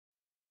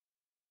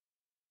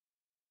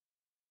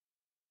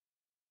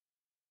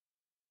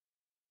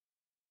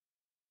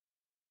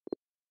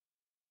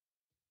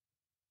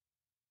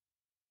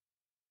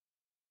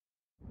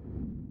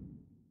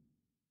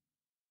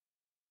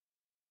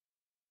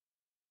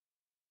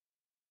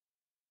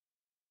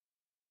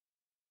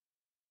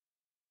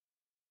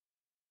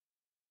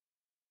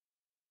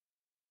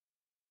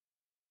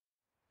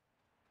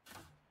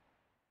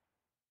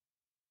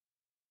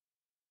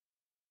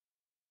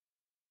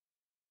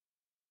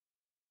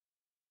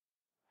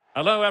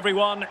Hello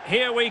everyone,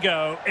 here we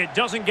go. It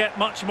doesn't get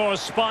much more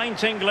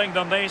spine-tingling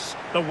than this.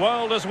 The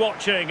world is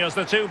watching as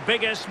the two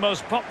biggest,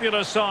 most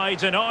popular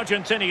sides in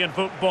Argentinian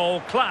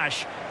football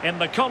clash in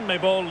the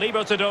Conmebol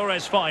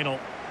Libertadores final.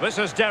 This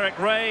is Derek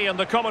Ray in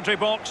the commentary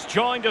box,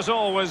 joined as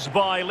always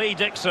by Lee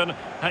Dixon,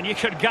 and you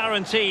could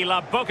guarantee La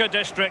Boca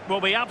district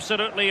will be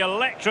absolutely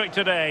electric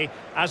today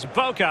as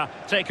Boca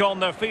take on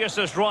their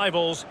fiercest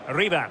rivals,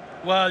 River.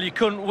 Well, you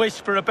couldn't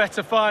wish for a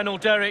better final,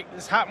 Derek.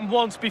 It's happened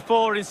once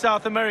before in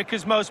South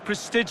America's most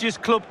prestigious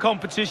club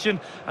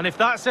competition, and if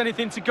that's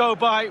anything to go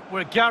by,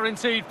 we're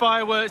guaranteed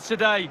fireworks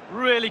today.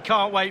 Really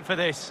can't wait for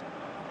this.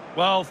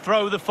 Well,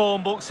 throw the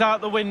form books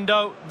out the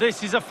window.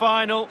 This is a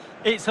final.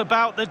 It's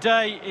about the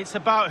day. It's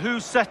about who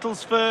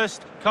settles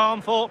first.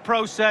 Calm thought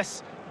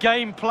process,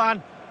 game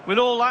plan. With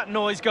all that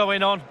noise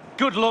going on,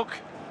 good luck.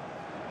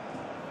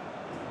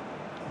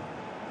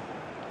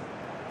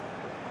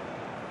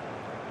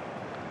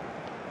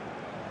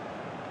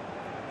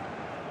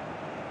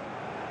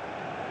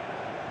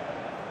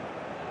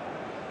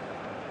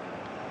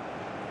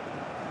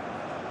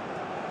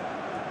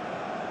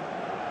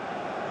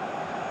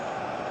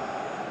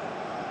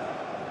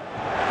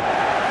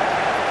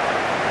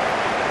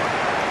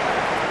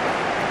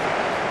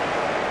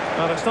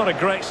 Well, it's not a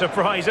great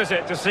surprise, is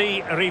it, to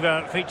see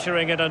River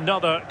featuring in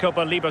another Copa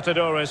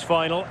Libertadores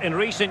final. In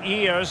recent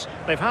years,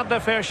 they've had their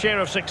fair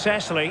share of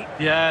success, Lee.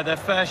 Yeah, their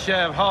fair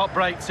share of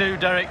heartbreak too,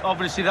 Derek.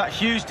 Obviously, that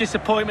huge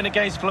disappointment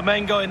against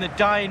Flamengo in the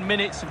dying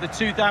minutes of the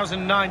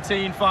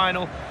 2019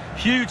 final.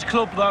 Huge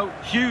club, though,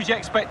 huge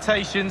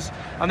expectations,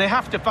 and they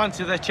have to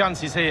fancy their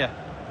chances here.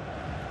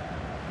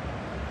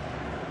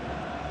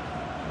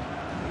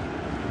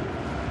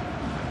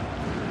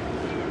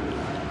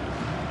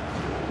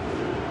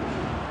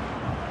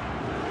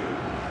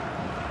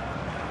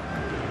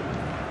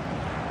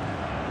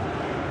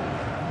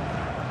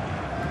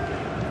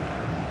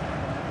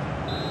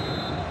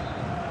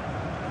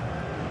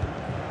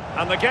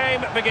 And the game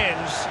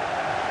begins.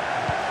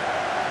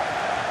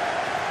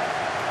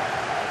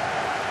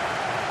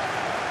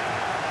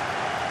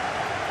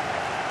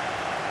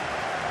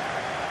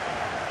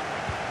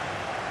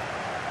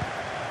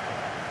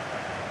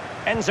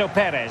 Enzo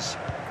Perez.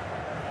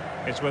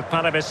 It's with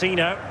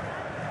Palavecino.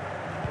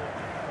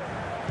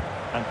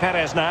 And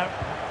Perez now.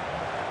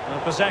 The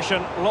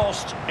possession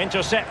lost,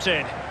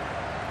 intercepted.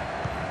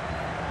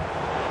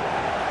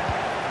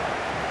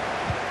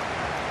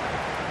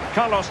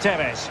 Carlos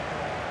Tevez.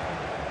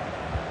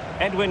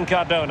 Edwin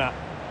Cardona.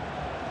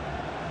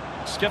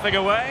 Skipping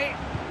away.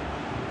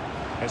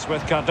 It's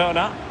with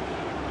Cardona.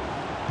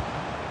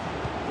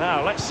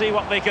 Now, let's see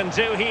what they can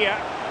do here.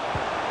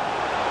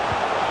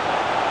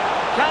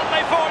 Can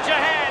they forge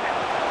ahead?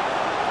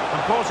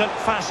 Important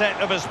facet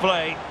of his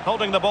play.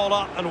 Holding the ball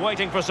up and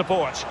waiting for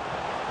support.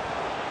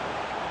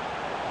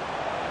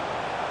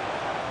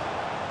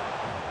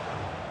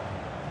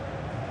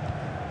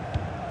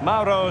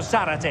 Mauro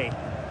Zarate.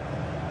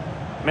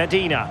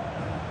 Medina.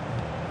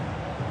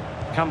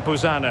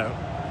 Campuzano.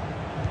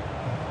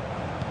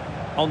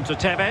 On to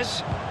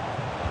Tevez.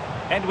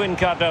 Edwin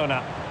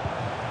Cardona.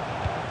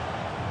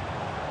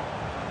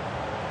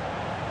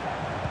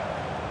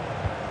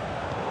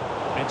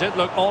 It did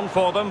look on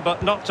for them,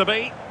 but not to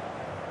be.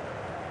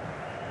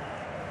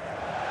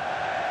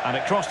 And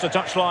it crossed the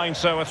touchline,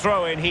 so a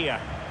throw in here.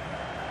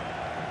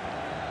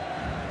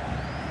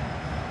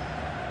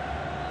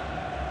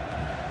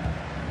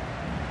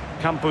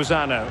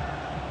 Campuzano.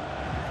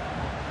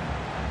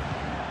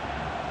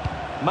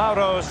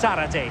 Mauro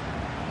Zarate.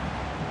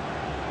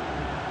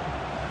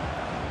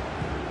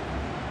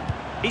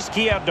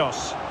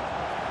 Izquierdos.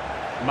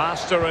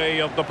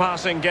 Mastery of the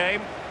passing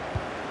game.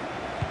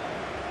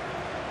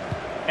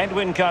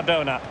 Edwin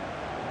Cardona.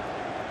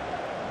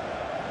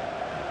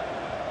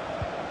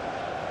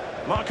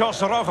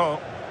 Marcos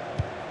Rojo.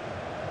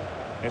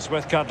 It's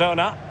with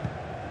Cardona.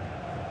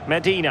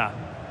 Medina.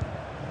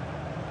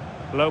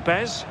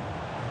 Lopez.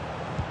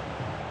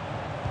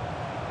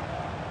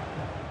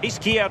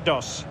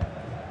 Izquierdos.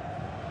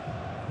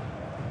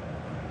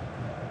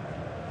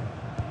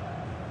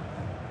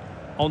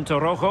 On to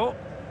Rojo.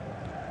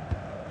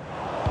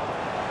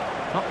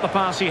 Not the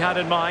pass he had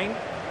in mind.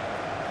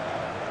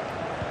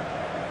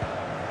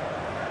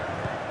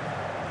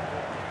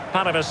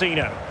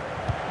 Palavecino.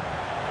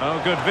 Oh,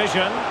 good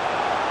vision.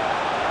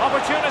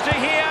 Opportunity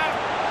here.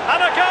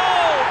 And a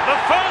goal! The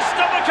first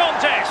of the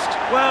contest.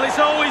 Well, it's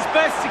always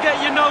best to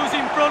get your nose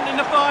in front in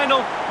the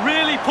final.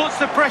 Really puts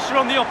the pressure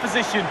on the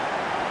opposition.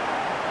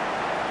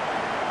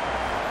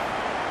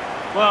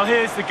 Well,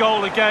 here's the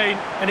goal again,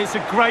 and it's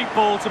a great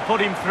ball to put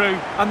him through.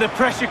 And the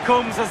pressure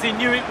comes as he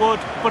knew it would,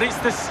 but it's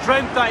the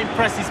strength that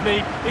impresses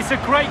me. It's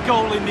a great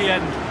goal in the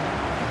end.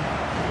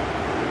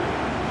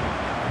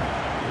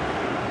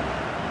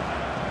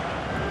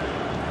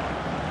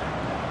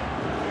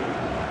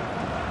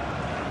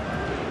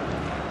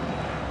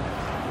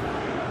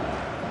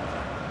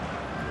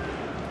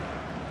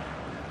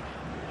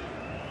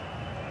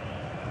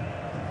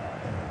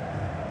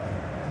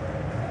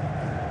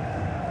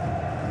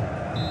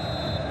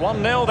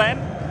 One 0 then.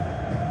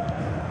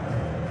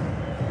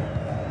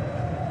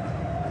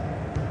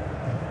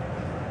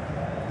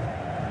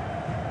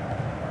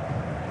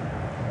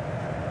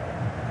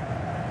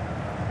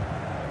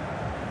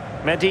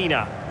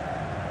 Medina.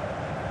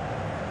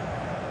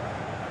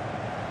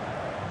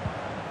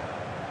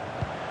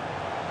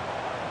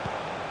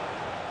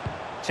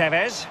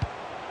 Tevez.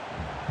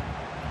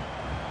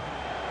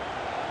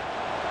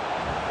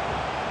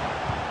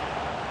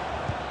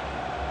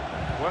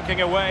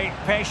 Working away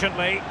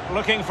patiently,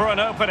 looking for an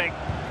opening.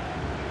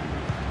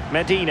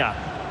 Medina.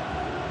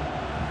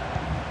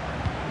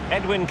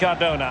 Edwin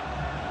Cardona.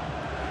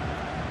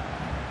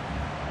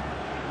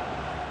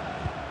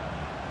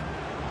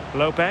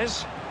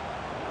 Lopez.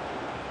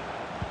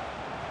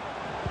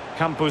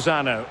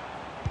 Campuzano.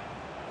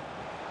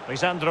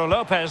 Lisandro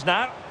Lopez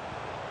now.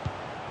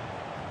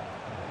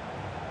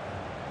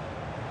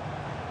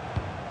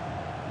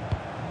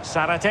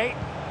 Sarate.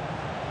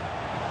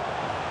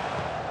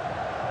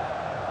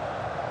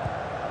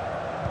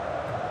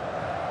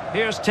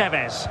 Here's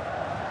Tevez.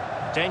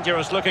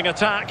 Dangerous looking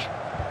attack.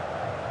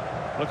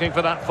 Looking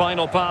for that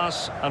final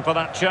pass and for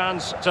that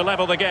chance to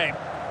level the game.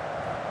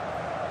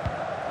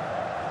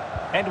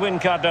 Edwin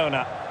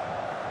Cardona.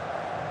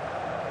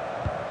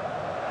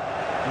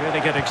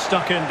 Really getting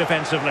stuck in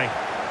defensively.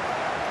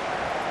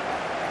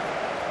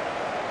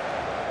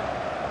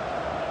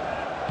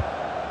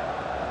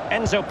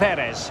 Enzo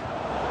Perez.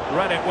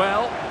 Read it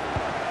well.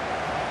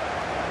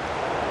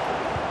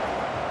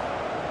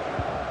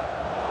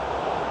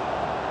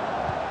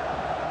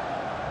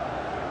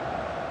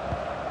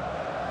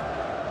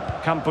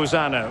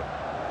 Campuzano.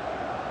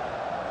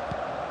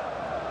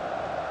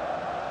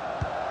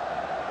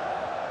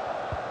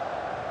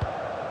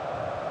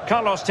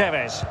 Carlos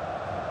Tevez.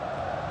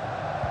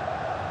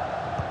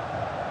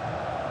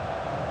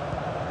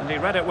 And he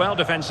read it well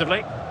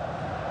defensively.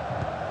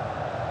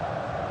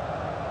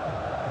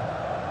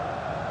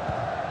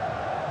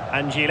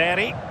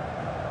 Angileri.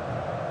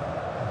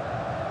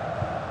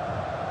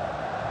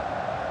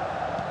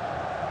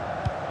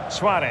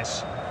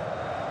 Suarez.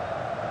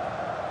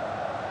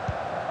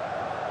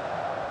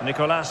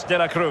 Nicolas de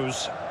la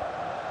Cruz.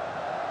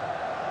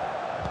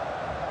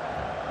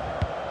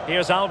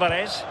 Here's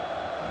Alvarez.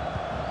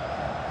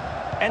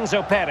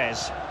 Enzo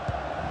Perez.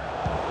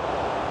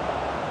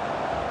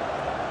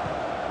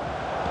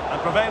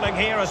 And prevailing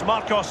here is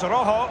Marcos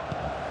Rojo.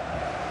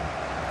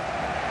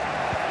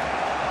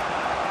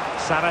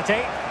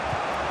 Sarate.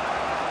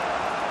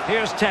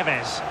 Here's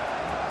Tevez.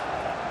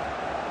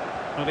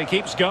 Well, he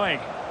keeps going.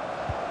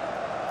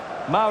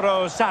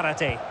 Mauro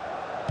Sarate.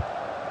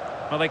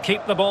 Well, they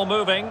keep the ball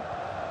moving.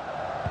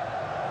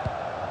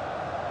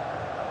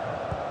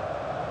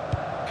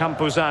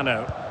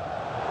 Campuzano.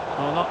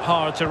 Well, not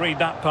hard to read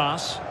that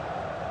pass.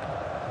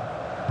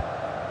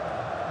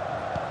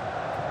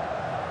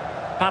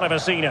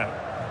 Paravicino.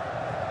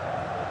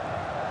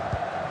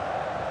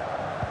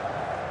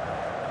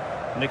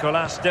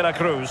 Nicolas de la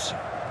Cruz.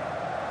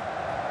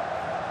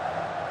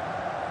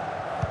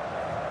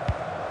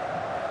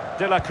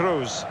 De la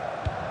Cruz.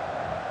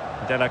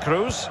 De la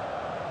Cruz.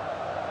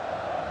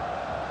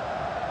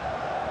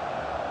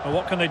 Well,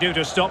 what can they do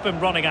to stop him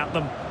running at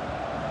them?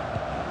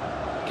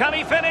 Can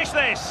he finish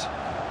this?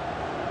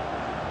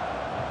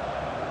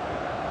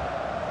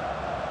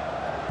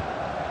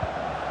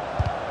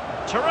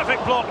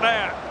 Terrific block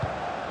there.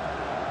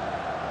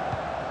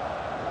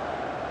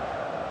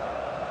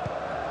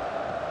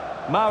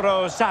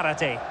 Mauro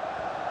Sarate.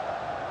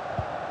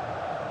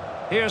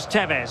 Here's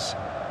Tevez.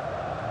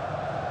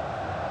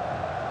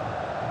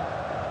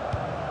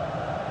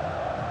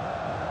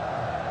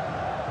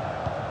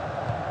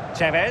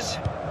 Tevez.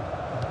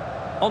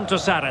 On to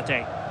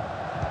Sarate.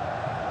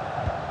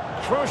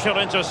 Crucial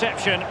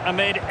interception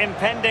amid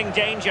impending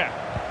danger.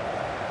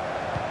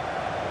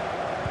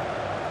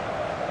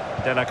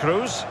 De la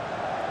Cruz.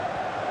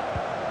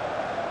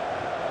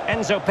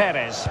 Enzo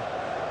Perez.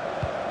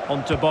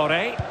 On to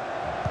Boré.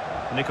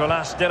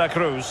 Nicolas de la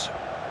Cruz.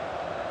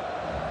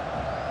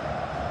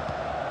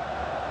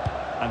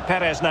 And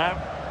Perez now.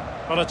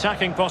 For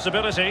attacking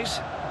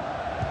possibilities.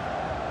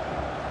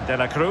 De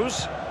la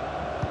Cruz.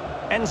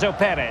 Enzo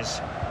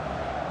Perez.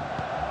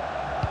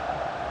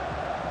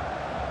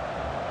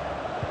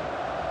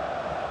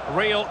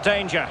 Real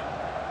danger.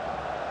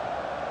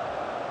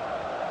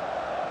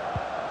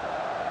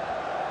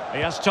 He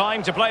has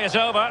time to play it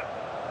over.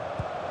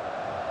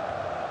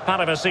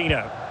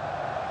 Paravicino.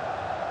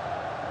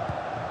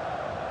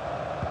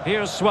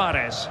 Here's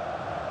Suarez.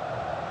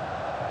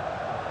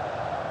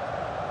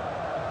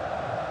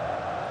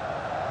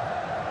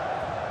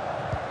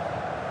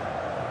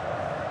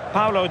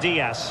 Paulo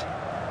Diaz.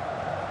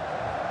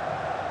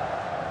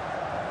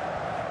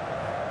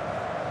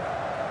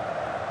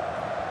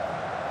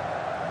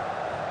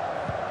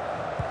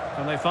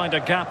 Can they find a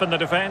gap in the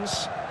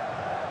defence?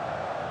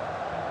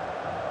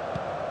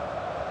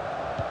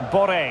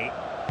 Boré.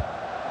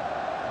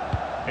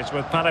 It's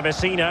with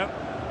Paravicino.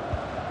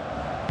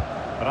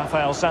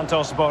 Rafael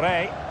Santos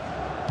Boré.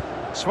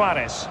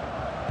 Suarez.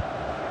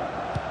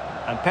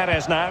 And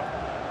Perez now.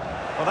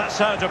 Well, that's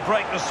how to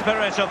break the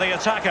spirit of the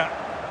attacker.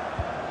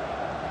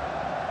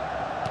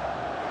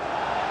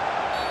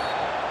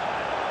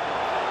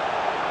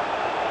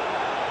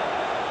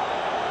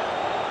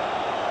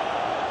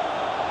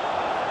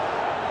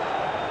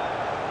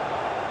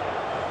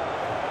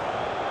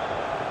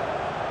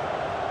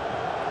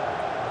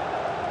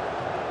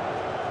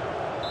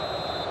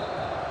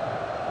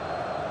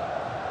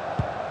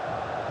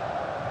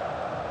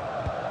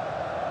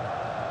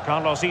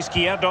 Carlos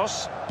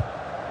Izquierdos.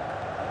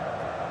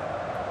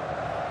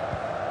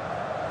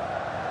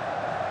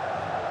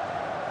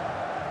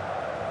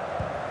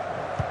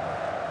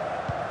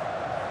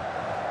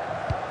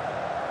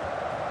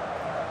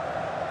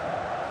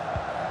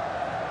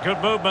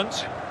 Good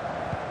movement.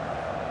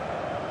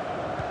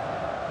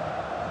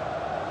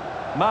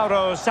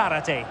 Mauro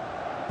Zarate.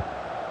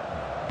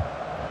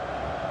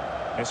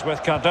 It's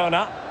with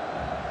Cardona.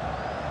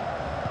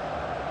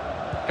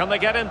 Can they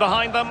get in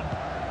behind them?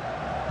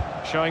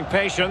 Showing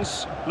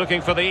patience,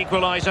 looking for the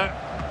equaliser.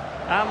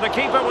 And the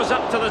keeper was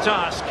up to the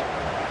task.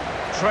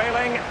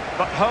 Trailing,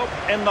 but hope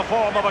in the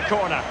form of a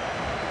corner.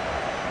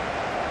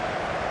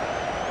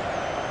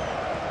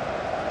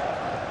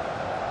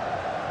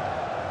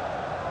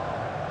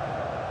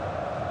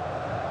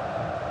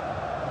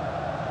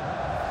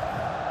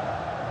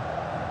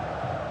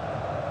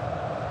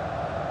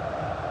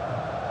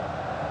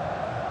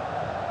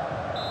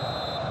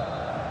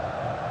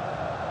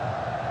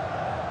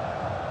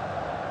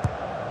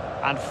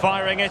 And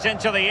firing it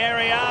into the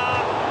area.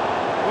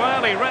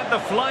 Well, he read the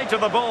flight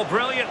of the ball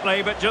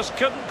brilliantly, but just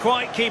couldn't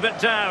quite keep it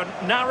down.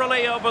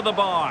 Narrowly over the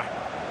bar.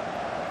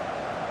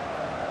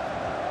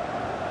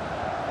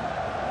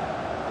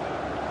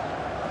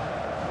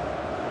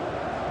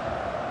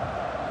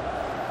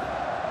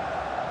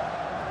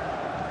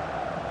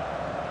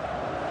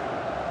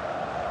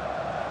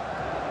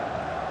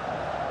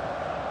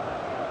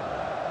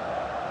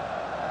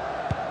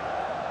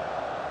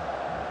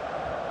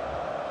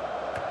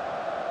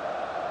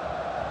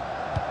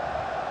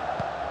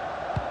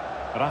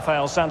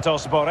 Rafael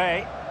Santos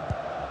Borré.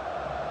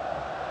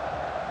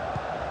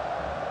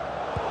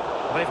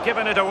 They've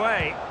given it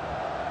away.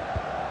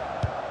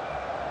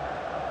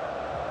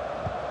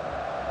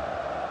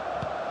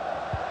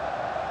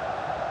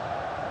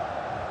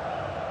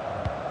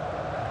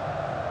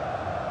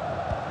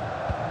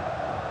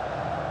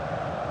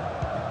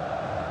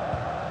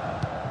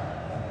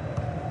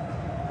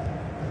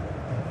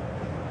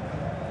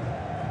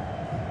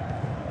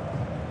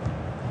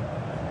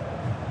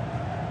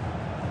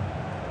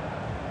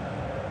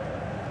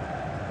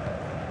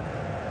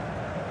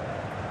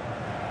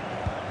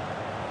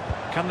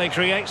 Can they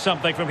create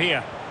something from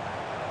here?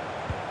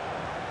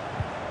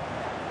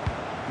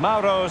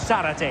 Mauro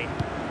Zarate.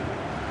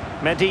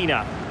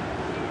 Medina.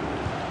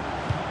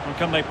 And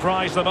can they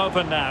prize them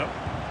open now?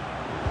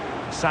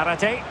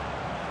 Zarate.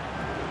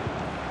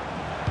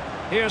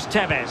 Here's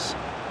Tevez.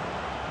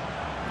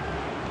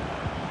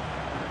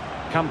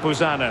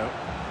 Campuzano.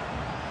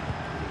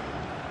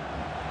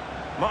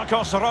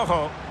 Marcos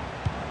Rojo.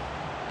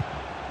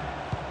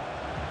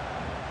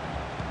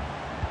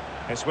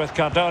 It's with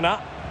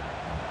Cardona.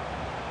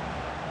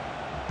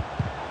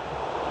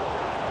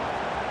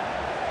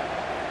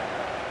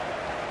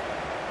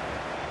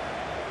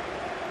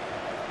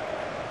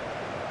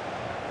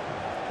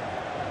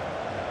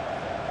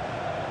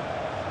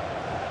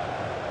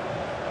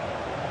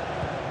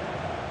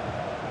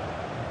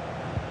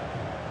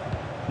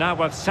 Now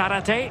with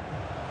Zarate.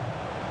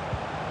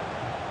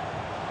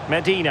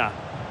 Medina.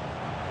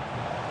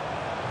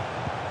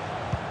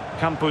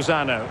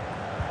 Campuzano.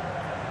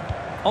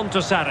 On to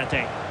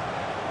Zarate.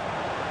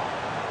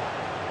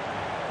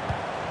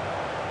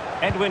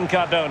 Edwin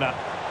Cardona.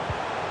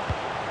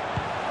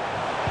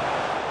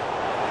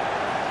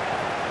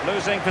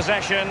 Losing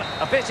possession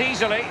a bit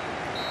easily.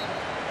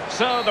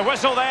 So the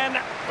whistle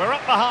then. We're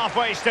up the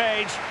halfway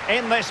stage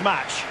in this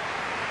match.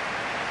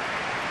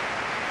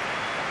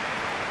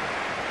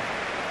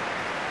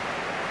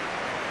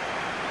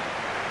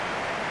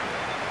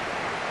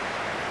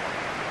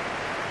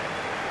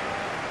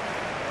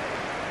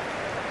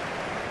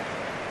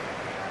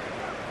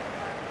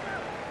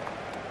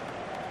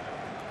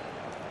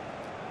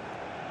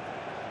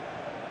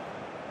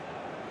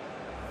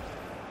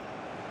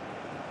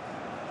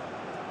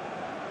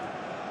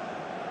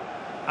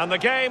 And the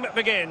game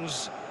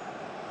begins.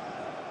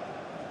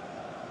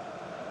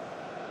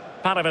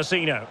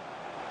 Paravicino.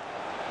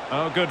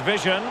 Oh, good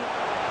vision.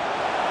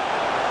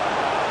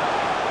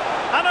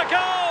 And a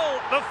goal!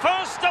 The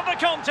first of the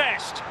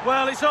contest.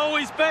 Well, it's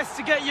always best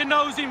to get your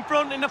nose in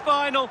front in the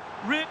final.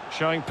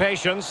 Showing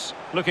patience,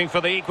 looking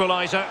for the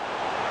equaliser.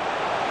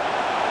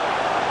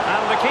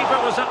 And the keeper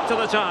was up to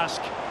the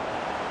task.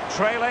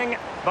 Trailing,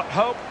 but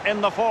hope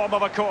in the form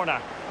of a corner.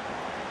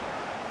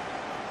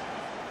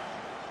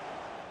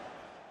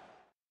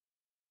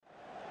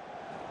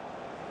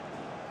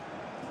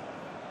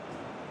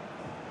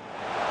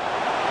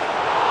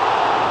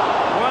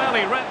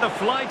 The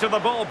flight of the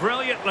ball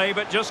brilliantly,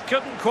 but just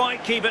couldn't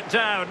quite keep it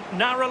down.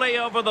 Narrowly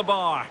over the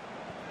bar.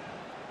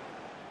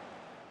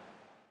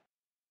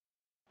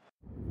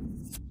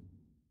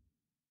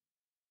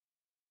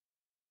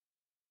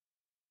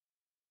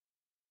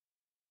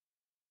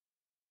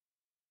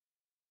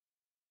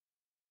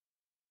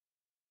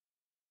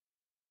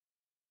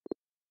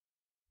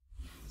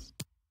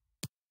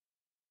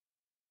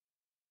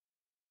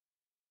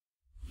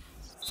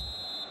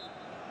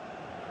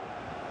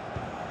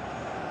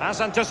 As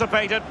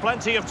anticipated,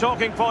 plenty of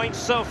talking points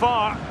so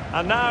far.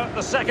 And now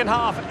the second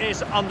half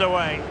is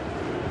underway.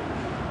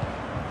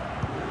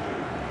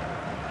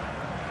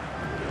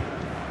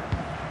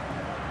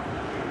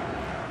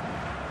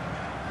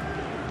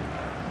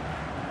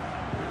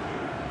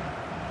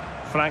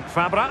 Frank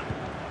Fabra.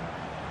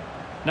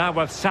 Now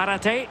with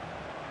Sarate.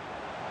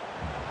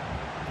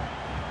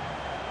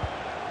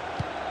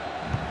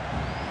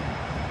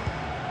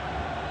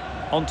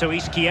 On to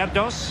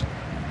Izquierdos.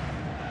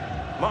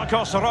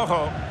 Marcos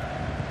Rojo.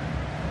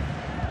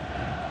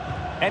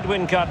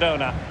 Edwin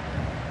Cardona.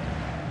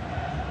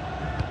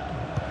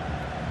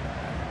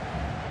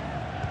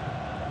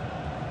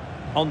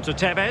 On to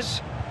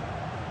Tevez.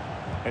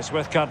 It's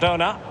with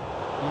Cardona.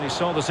 And he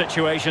saw the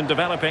situation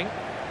developing.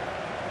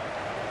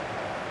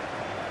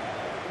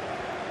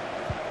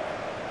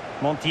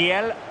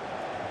 Montiel.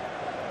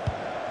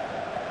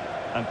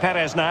 And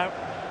Perez now.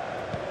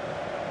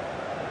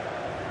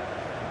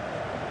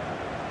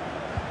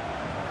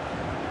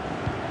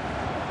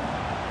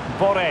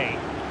 Boré.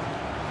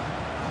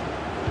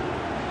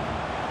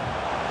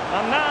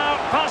 And now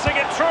passing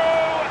it through.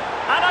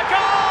 And a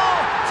goal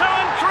to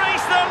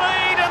increase the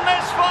lead in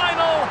this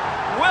final.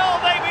 Will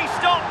they be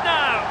stopped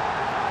now?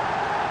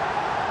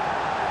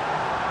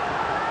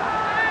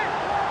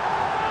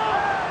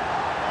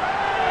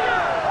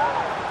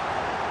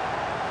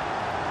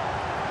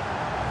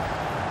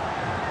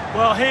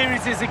 Well, here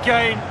it is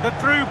again. The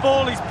through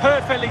ball is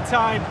perfectly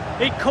timed.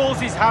 It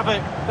causes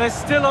havoc. There's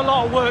still a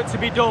lot of work to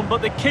be done,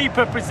 but the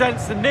keeper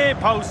presents the near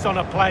post on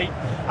a plate,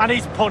 and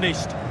he's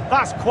punished.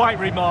 That's quite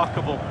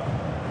remarkable.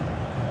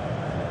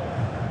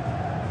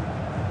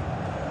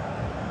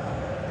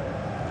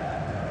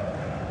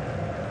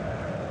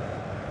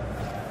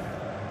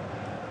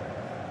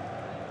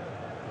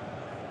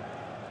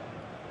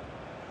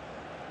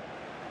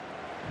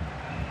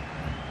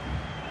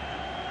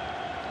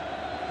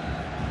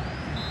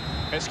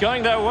 It's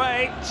going their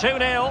way,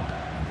 2-0.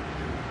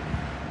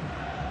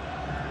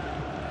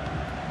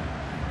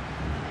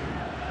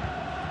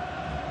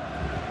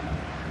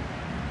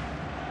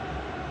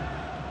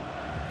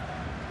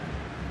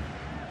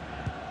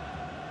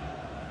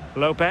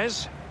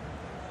 Lopez.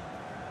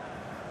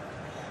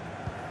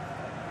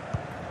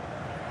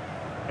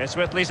 It's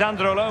with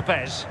Lisandro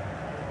Lopez.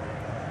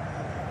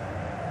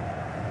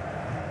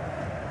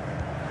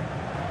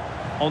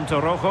 On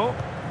to Rojo.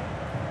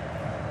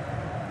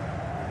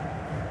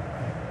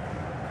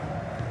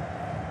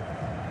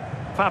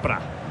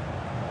 Fabra.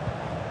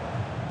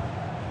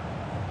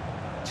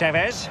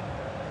 Tevez.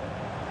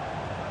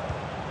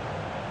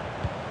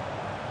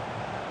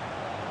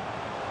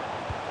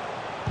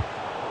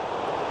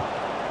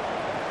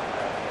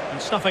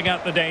 And snuffing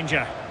out the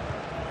danger.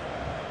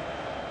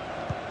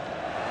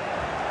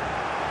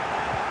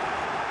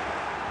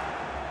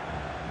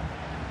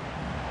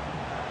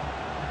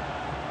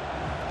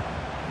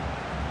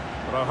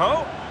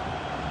 Rojo.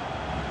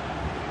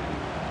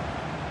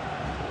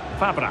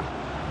 Fabra.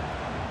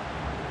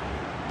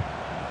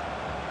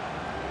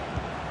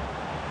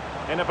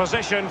 In a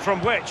position from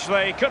which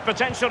they could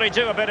potentially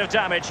do a bit of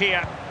damage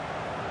here.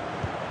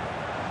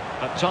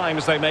 At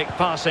times they make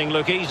passing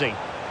look easy.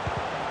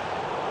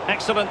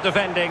 Excellent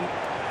defending.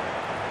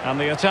 And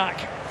the attack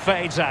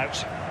fades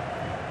out.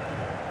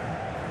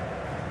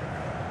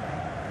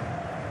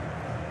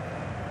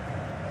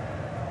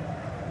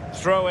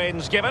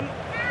 Throw-ins given.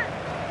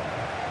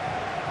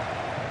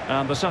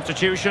 And the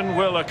substitution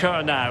will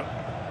occur now.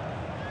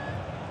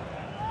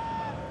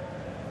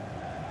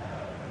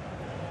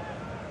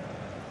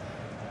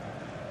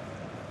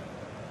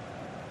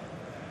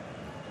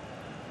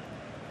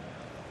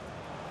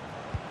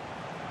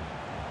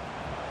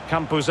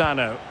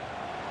 Campuzano.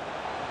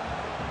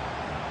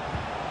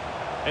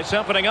 It's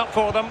opening up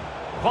for them.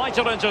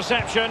 Vital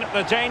interception.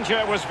 The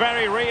danger was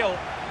very real.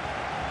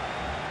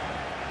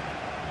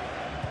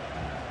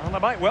 And there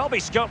might well be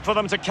scope for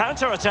them to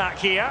counter-attack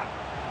here.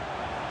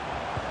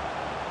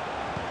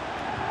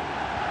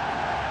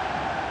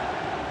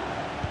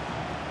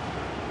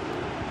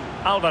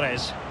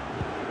 Alvarez.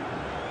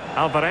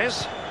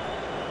 Alvarez.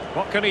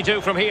 What can he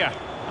do from here?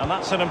 And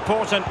that's an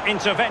important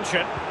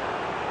intervention.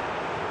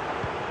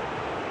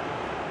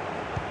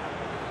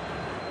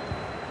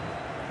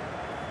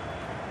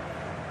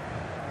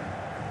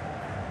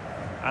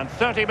 And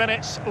 30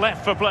 minutes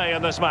left for play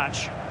in this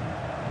match.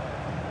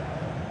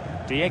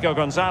 Diego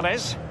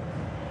Gonzalez.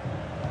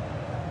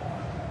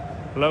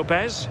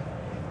 Lopez.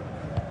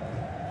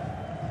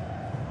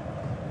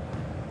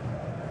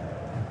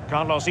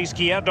 Carlos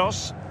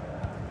Izquierdos.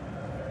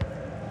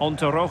 On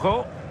to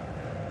Rojo.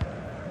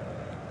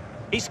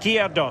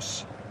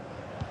 Izquierdos.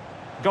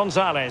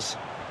 Gonzalez.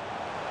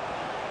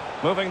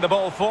 Moving the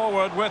ball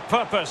forward with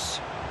purpose.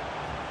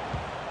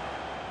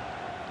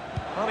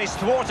 Well, he's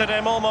thwarted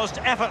him almost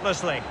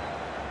effortlessly.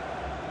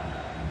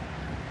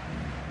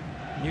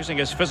 Using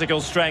his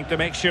physical strength to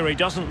make sure he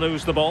doesn't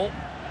lose the ball.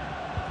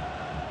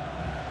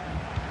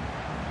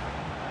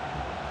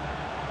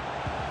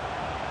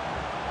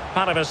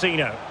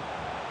 Palavecino.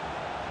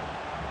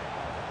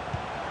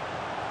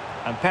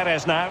 And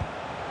Perez now.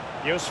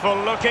 Useful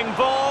looking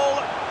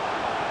ball.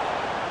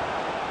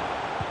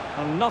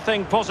 And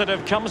nothing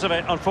positive comes of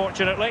it,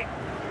 unfortunately.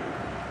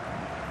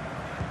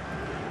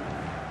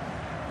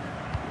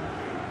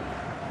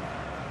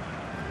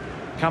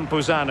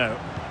 Campuzano.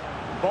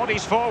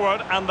 Bodies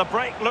forward and the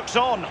break looks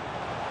on.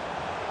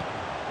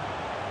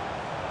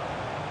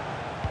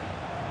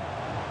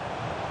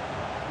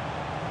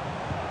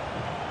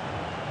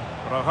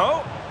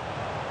 Rojo.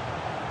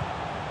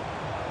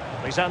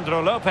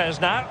 Lisandro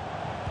Lopez now.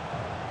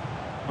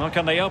 Well,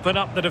 can they open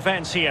up the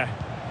defence here?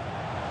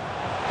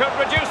 Could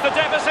reduce the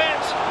deficit.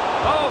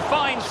 Oh,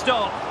 fine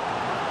stop.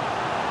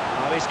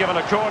 Well, he's given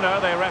a corner,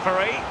 the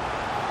referee.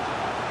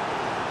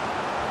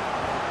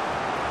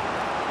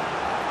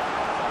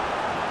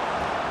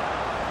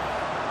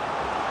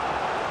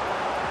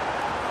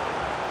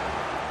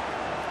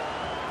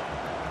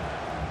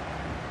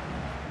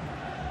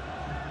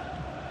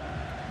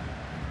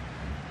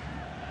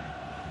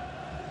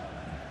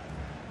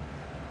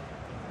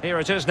 Here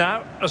it is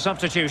now, a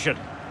substitution.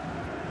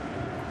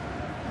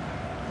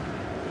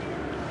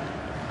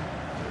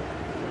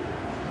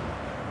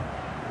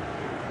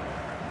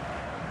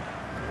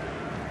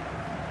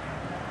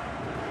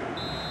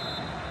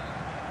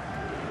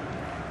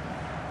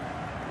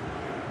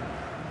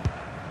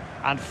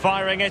 And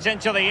firing it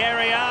into the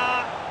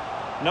area.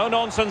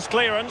 No-nonsense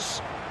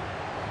clearance.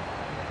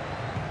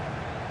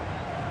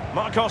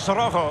 Marcos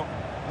Rojo.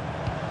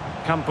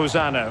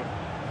 Campuzano.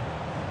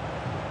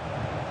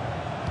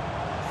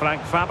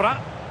 Frank Fabra.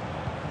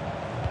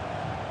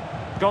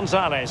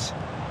 Gonzalez.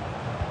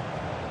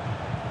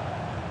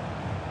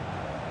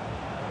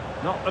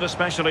 Not an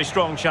especially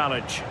strong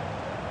challenge.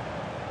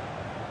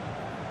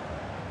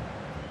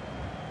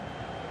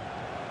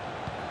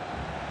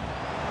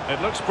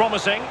 It looks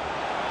promising.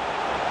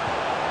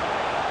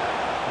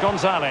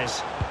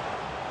 Gonzalez.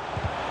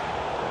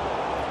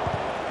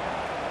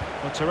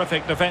 A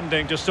terrific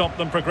defending to stop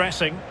them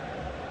progressing.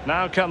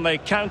 Now can they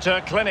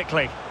counter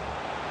clinically?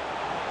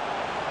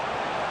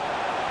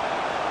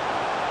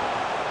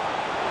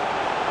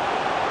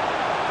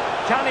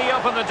 Can he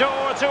open the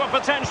door to a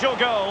potential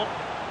goal?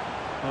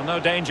 Well, no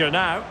danger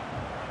now.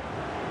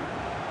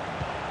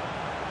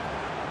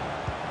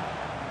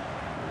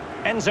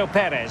 Enzo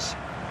Perez.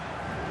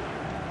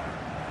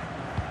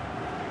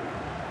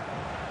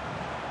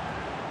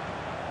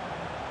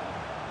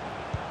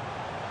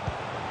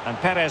 And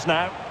Perez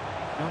now.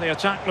 Well, the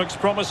attack looks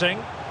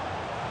promising.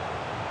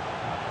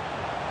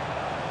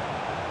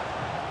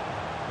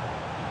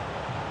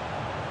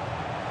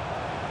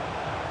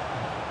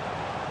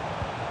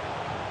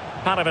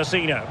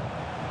 Paravicino.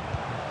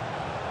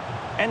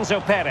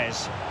 Enzo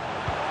Perez.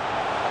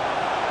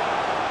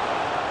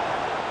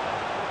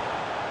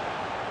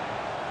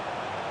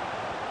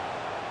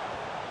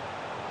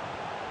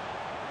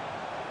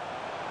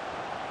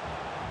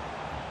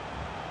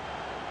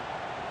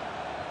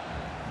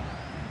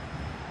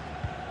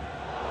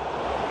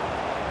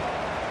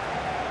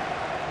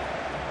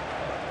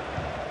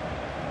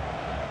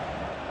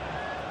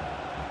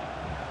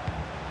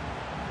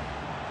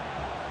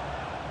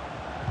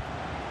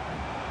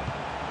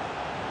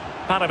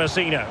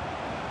 Paravicino.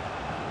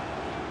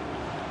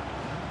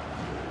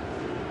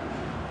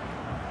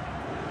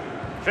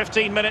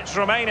 "15 minutes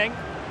remaining.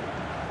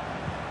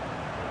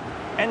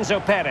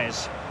 Enzo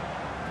Perez.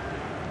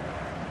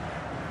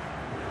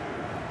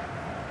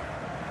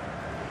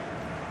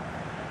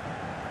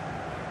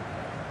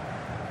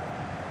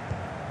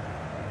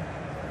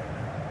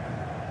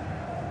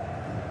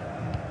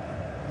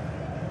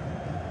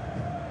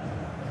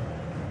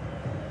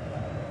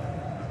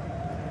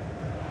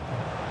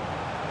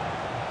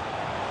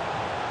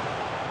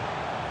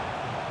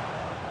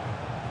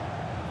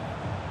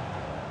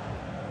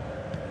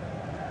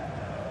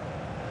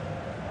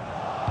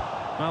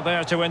 Well,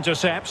 there to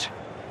intercept.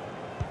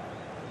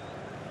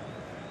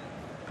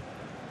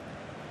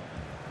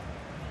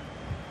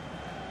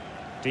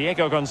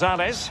 Diego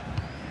Gonzalez.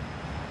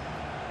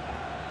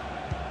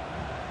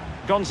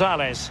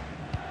 Gonzalez.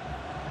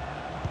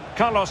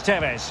 Carlos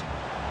Tevez.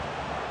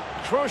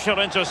 Crucial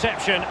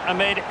interception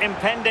amid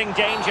impending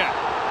danger.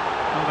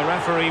 Well, the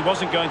referee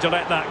wasn't going to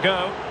let that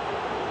go.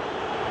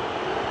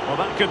 Well,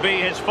 that could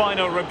be his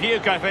final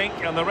rebuke, I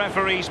think, and the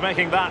referee's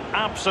making that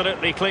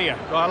absolutely clear.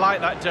 Well, I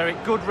like that,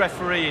 Derek. Good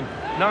refereeing.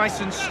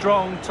 Nice and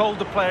strong, told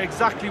the player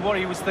exactly what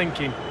he was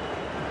thinking.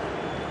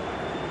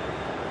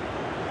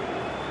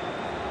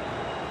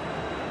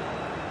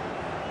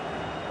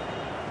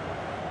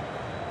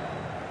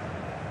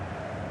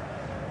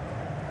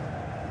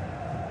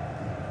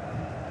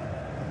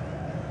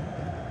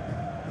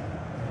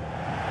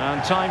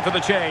 And time for the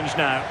change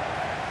now.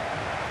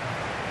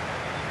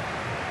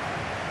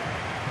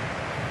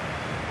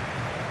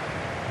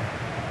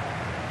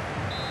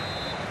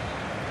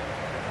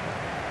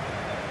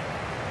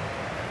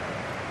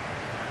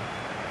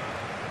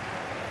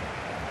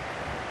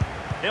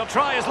 He'll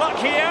try his luck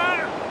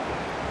here.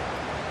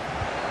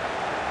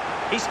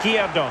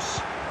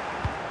 Izquierdos.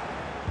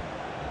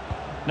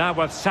 Now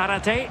with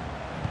Zarate.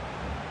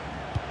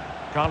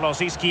 Carlos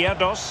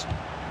Izquierdos.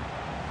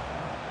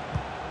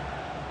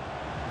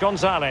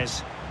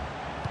 Gonzalez.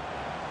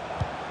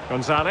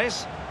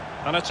 Gonzalez.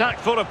 An attack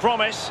full of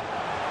promise.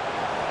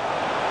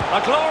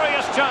 A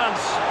glorious chance.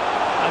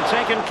 And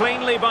taken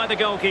cleanly by the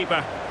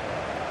goalkeeper.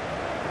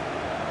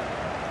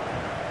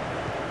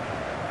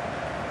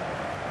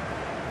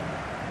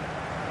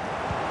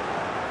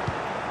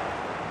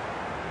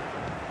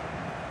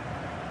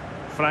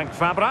 Frank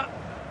Fabra.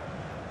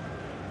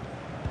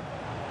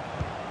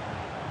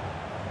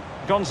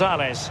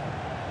 Gonzalez.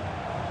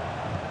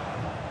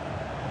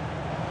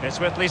 It's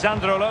with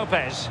Lisandro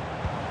Lopez.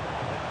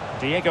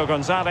 Diego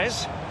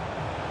Gonzalez.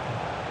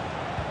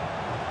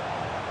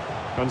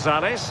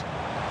 Gonzalez.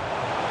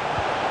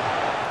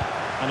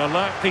 An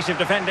alert piece of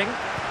defending.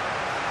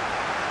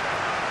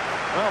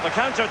 Well, the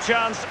counter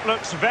chance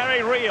looks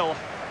very real.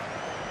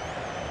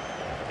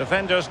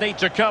 Defenders need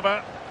to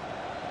cover.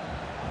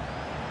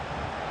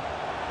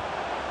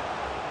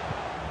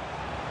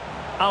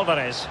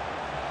 Alvarez.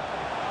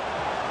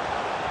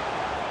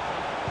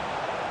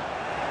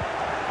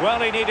 Well,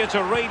 he needed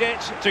to read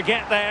it to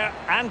get there,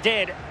 and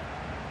did.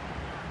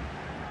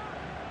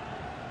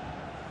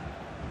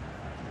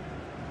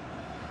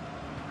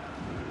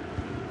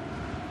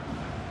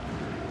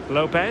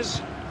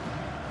 Lopez.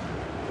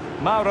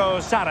 Mauro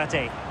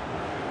Zarate.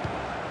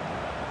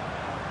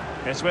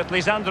 It's with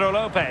Lisandro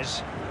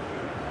Lopez.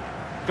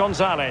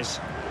 Gonzalez.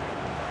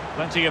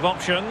 Plenty of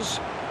options.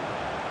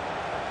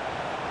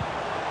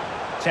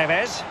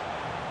 Tevez.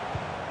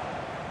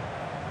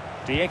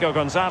 Diego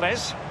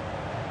Gonzalez.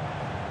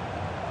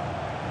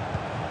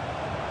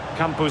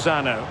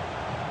 Campuzano.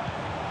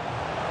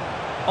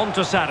 On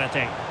to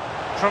Zarate.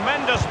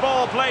 Tremendous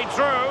ball played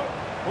through.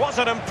 What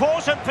an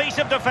important piece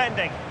of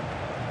defending.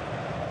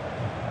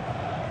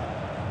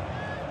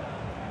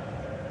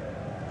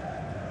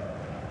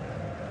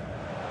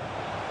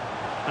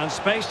 And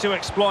space to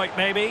exploit,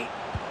 maybe.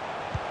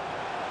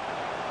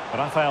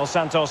 Rafael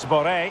Santos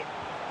Borré.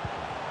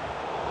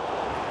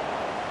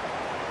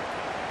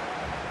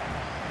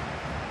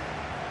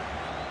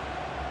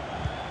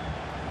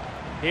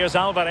 Here's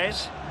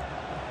Alvarez.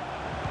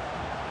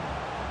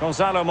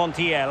 Gonzalo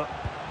Montiel.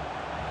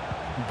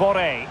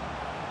 Borré.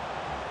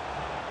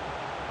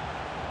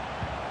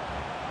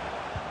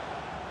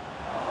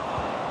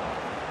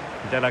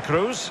 De la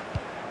Cruz.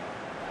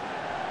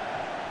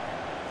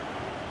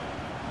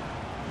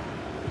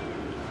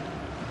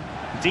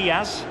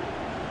 Diaz.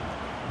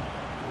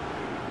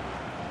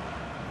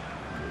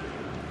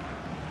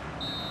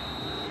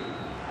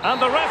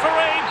 And the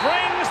referee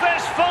brings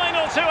this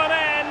final to an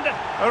end.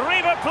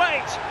 River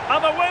Plate are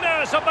the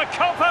winners of the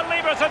Copa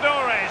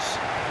Libertadores.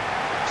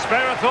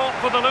 Spare a thought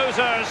for the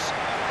losers.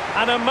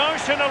 An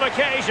emotional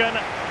occasion.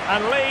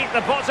 And Lee,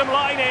 the bottom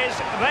line is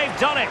they've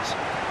done it.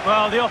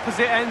 Well, the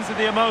opposite ends of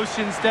the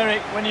emotions,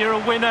 Derek. When you're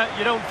a winner,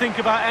 you don't think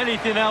about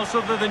anything else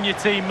other than your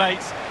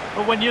teammates.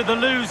 But when you're the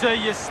loser,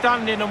 you're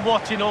standing and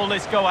watching all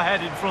this go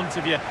ahead in front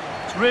of you.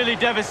 It's really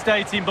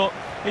devastating, but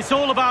it's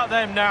all about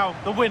them now,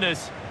 the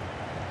winners.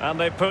 And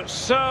they put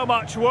so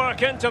much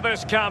work into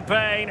this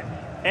campaign.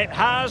 It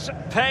has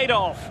paid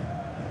off.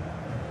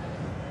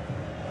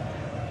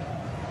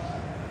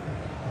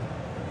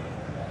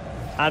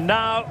 And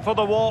now for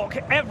the walk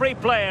every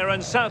player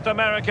in South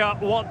America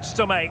wants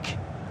to make.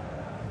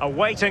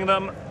 Awaiting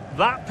them,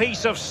 that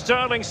piece of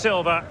sterling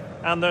silver,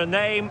 and their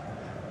name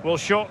will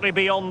shortly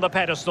be on the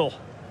pedestal.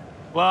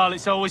 Well,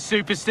 it's always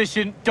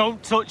superstition.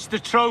 Don't touch the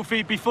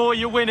trophy before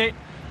you win it.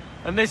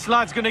 And this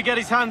lad's going to get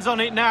his hands on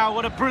it now.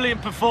 What a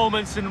brilliant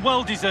performance, and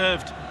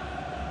well-deserved.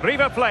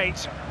 River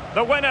Plate,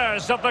 the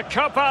winners of the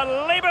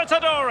Copa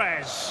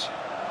Libertadores.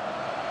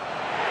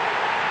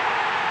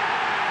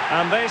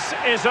 And this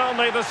is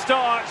only the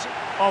start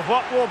of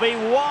what will be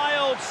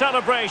wild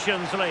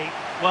celebrations, Lee.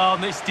 Well,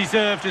 and it's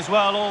deserved as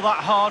well. All that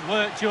hard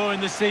work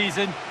during the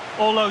season,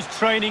 all those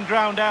training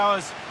ground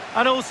hours,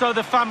 and also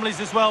the families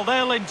as well.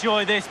 They'll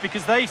enjoy this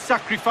because they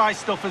sacrifice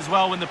stuff as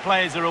well when the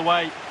players are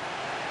away.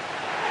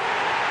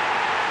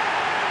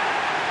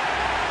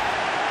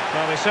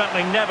 Well, they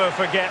certainly never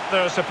forget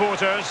their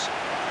supporters.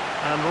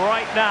 And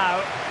right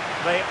now,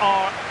 they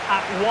are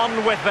at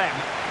one with them.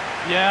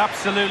 Yeah,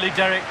 absolutely,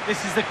 Derek.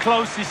 This is the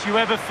closest you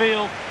ever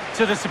feel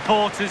to the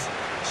supporters.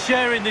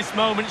 Sharing this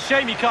moment.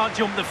 Shame you can't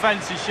jump the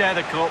fence and share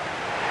the cup.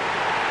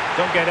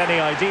 Don't get any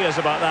ideas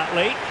about that,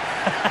 Lee.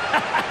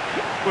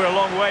 We're a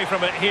long way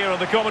from it here in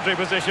the commentary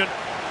position.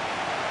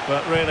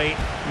 But really,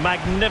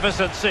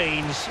 magnificent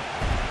scenes,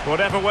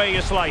 whatever way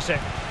you slice it.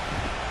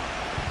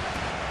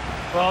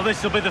 Well,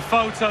 this will be the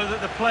photo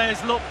that the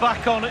players look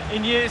back on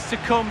in years to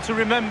come to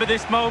remember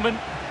this moment.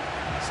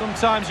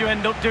 Sometimes you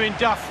end up doing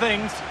daft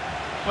things,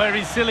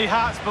 wearing silly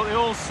hats, but they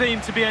all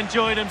seem to be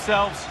enjoying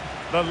themselves.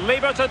 The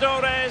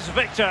Libertadores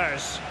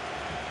victors.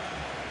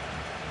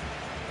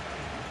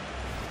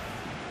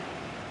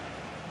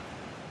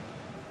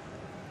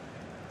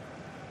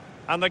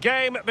 And the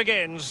game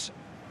begins.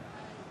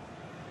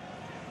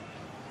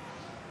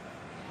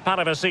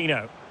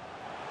 Palavecino.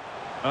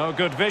 Oh,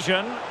 good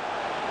vision.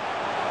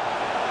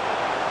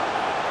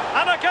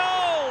 And a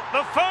goal!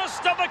 The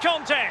first of the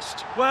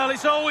contest. Well,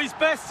 it's always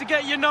best to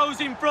get your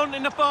nose in front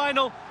in the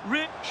final.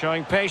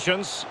 Showing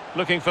patience,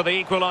 looking for the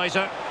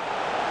equaliser.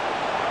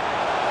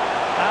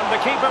 And the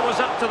keeper was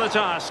up to the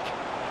task.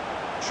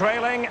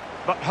 Trailing,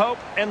 but hope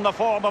in the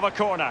form of a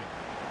corner.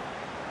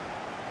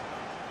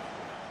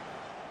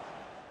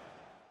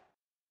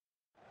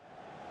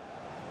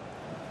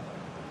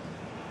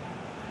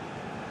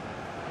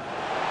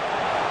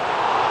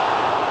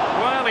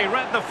 Well, he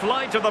read the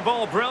flight of the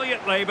ball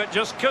brilliantly, but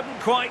just couldn't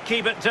quite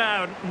keep it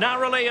down.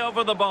 Narrowly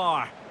over the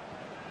bar.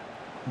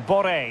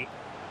 Boré.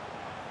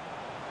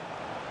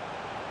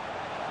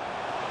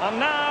 And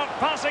now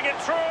passing it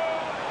through.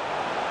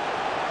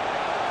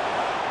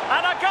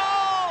 And a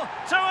goal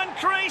to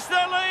increase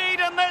the lead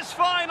in this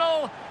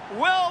final.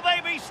 Will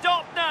they be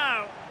stopped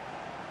now?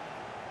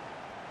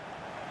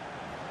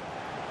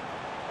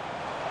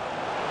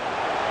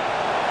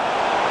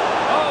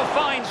 Oh,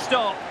 fine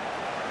stop.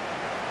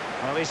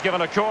 Well, he's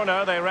given a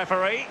corner, the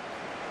referee.